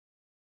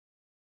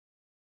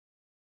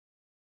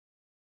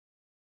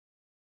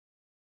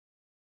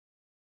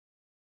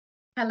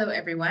Hello,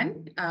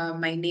 everyone.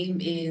 My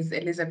name is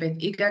Elizabeth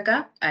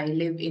Igaga. I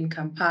live in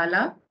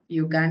Kampala,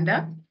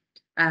 Uganda,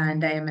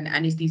 and I am an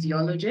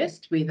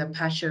anesthesiologist with a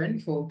passion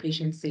for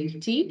patient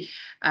safety.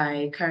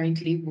 I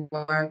currently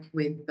work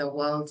with the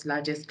world's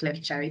largest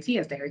cleft charity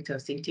as Director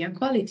of Safety and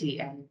Quality,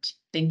 and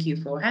thank you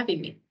for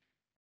having me.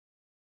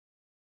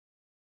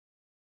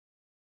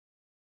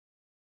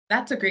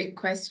 That's a great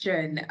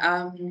question.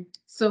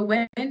 So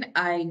when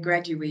I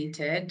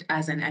graduated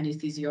as an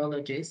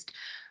anesthesiologist,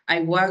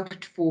 I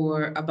worked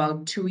for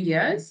about 2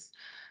 years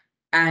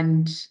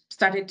and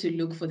started to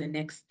look for the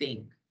next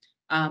thing.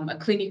 A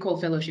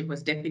clinical fellowship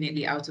was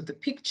definitely out of the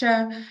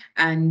picture.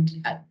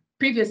 And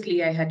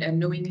previously, I had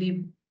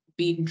unknowingly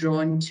been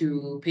drawn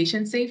to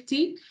patient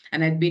safety,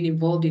 and I'd been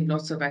involved in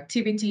lots of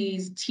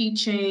activities,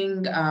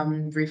 teaching,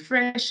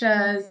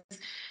 refreshers,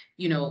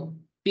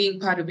 being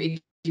part of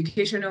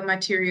educational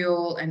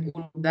material and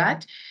all of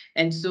that.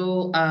 And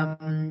so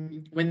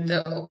when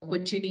the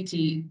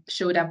opportunity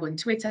showed up on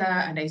Twitter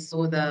and I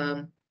saw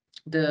the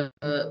the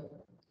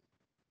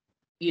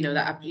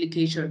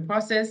application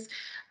process,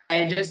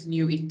 I just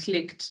knew it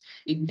clicked.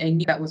 I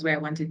knew that was where I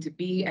wanted to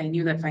be. I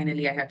knew that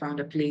finally I had found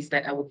a place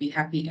that I would be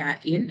happy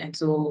in. And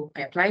so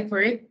I applied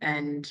for it,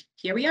 and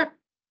here we are.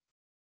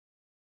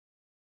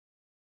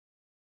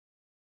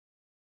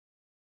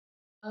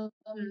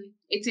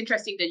 It's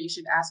interesting that you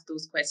should ask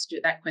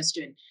that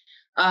question.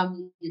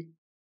 Um,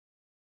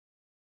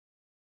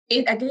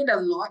 I gained a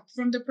lot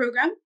from the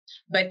program,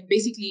 but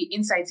basically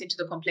insights into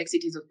the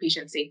complexities of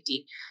patient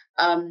safety.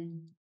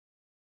 Um,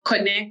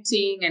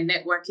 Connecting and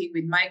networking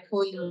with my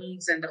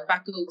colleagues and the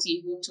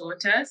faculty who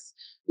taught us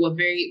was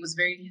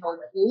very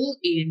helpful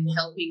in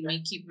helping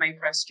me keep my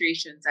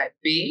frustrations at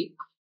bay.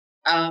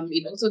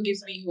 It also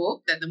gives me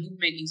hope that the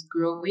movement is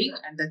growing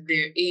and that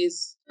there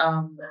is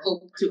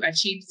hope to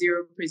achieve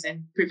zero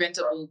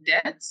preventable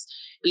deaths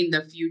in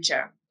the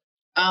future.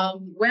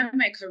 Where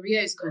my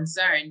career is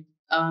concerned,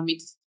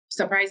 it's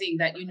surprising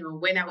that,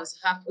 when I was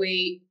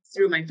halfway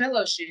through my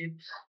fellowship,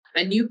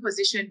 a new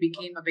position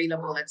became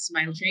available at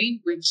Smile Train,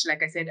 which,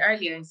 like I said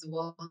earlier, is the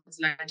world's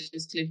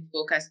largest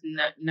clinical-focused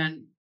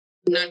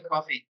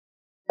non-profit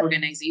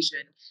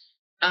organization.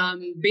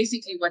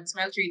 Basically, what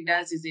Smile Train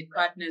does is it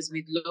partners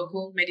with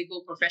local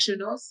medical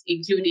professionals,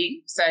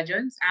 including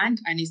surgeons and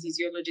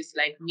anesthesiologists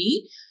like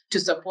me, to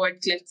support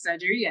cleft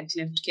surgery and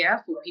cleft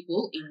care for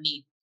people in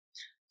need.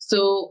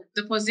 So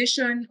the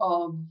position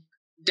of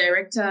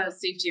Director of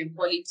Safety and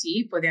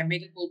Quality for their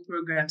medical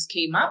programs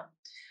came up,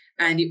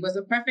 and it was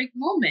a perfect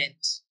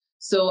moment.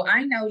 So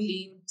I now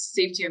lead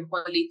safety and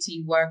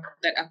quality work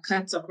that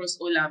cuts across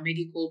all our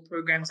medical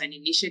programs and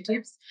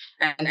initiatives.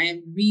 And I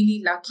am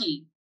really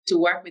lucky to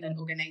work with an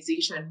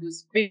organization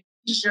whose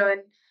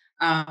vision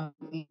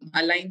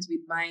aligns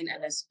with mine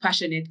and is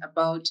passionate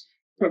about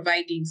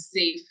providing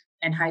safe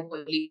and high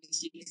quality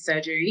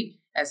surgery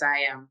as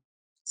I am.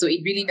 So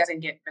it really doesn't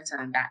get better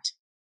than that.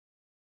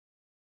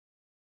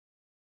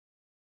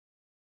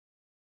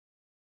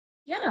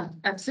 Yeah,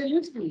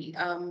 absolutely.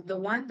 The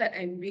one that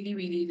I really,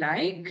 really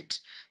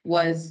liked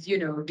was,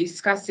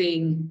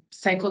 discussing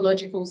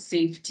psychological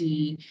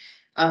safety.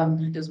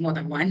 There's more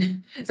than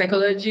one.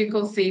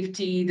 Psychological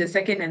safety, the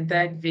second and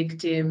third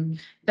victim.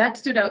 That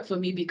stood out for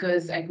me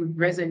because I could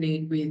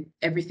resonate with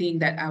everything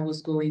that I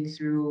was going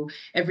through,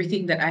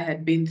 everything that I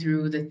had been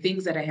through, the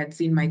things that I had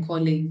seen my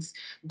colleagues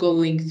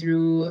going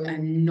through,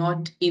 and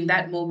not in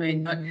that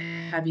moment, not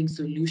having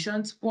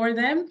solutions for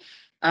them.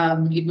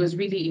 It was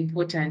really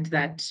important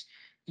that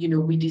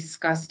we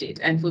discussed it.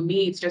 And for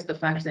me, it's just the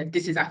fact that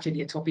this is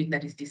actually a topic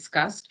that is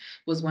discussed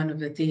was one of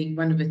the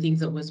things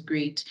that was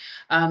great.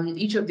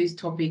 Each of these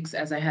topics,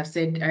 as I have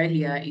said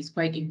earlier, is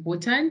quite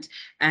important,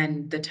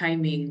 and the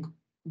timing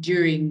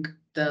during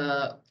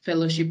the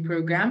fellowship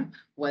program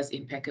was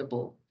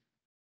impeccable.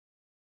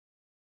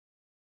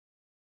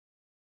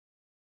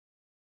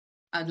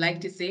 I'd like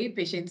to say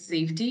patient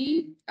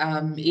safety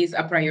is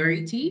a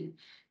priority.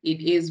 It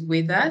is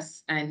with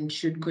us and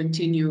should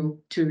continue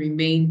to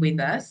remain with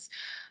us.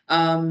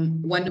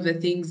 One of the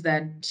things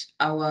that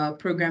our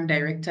program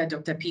director,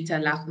 Dr. Peter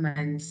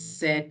Lachman,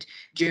 said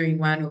during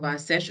one of our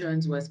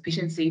sessions was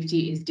patient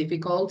safety is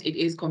difficult, it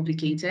is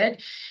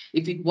complicated.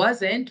 If it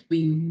wasn't,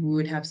 we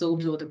would have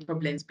solved all the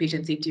problems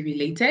patient safety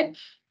related,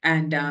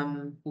 and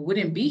we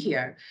wouldn't be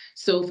here.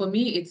 So for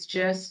me, it's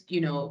just,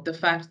 the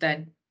fact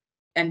that,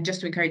 and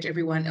just to encourage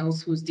everyone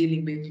else who's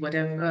dealing with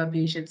whatever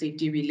patient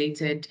safety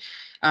related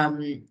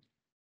um,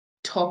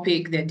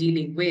 topic they're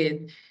dealing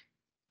with,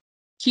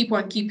 keep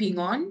on keeping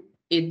on.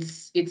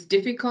 It's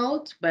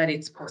difficult, but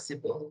it's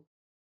possible.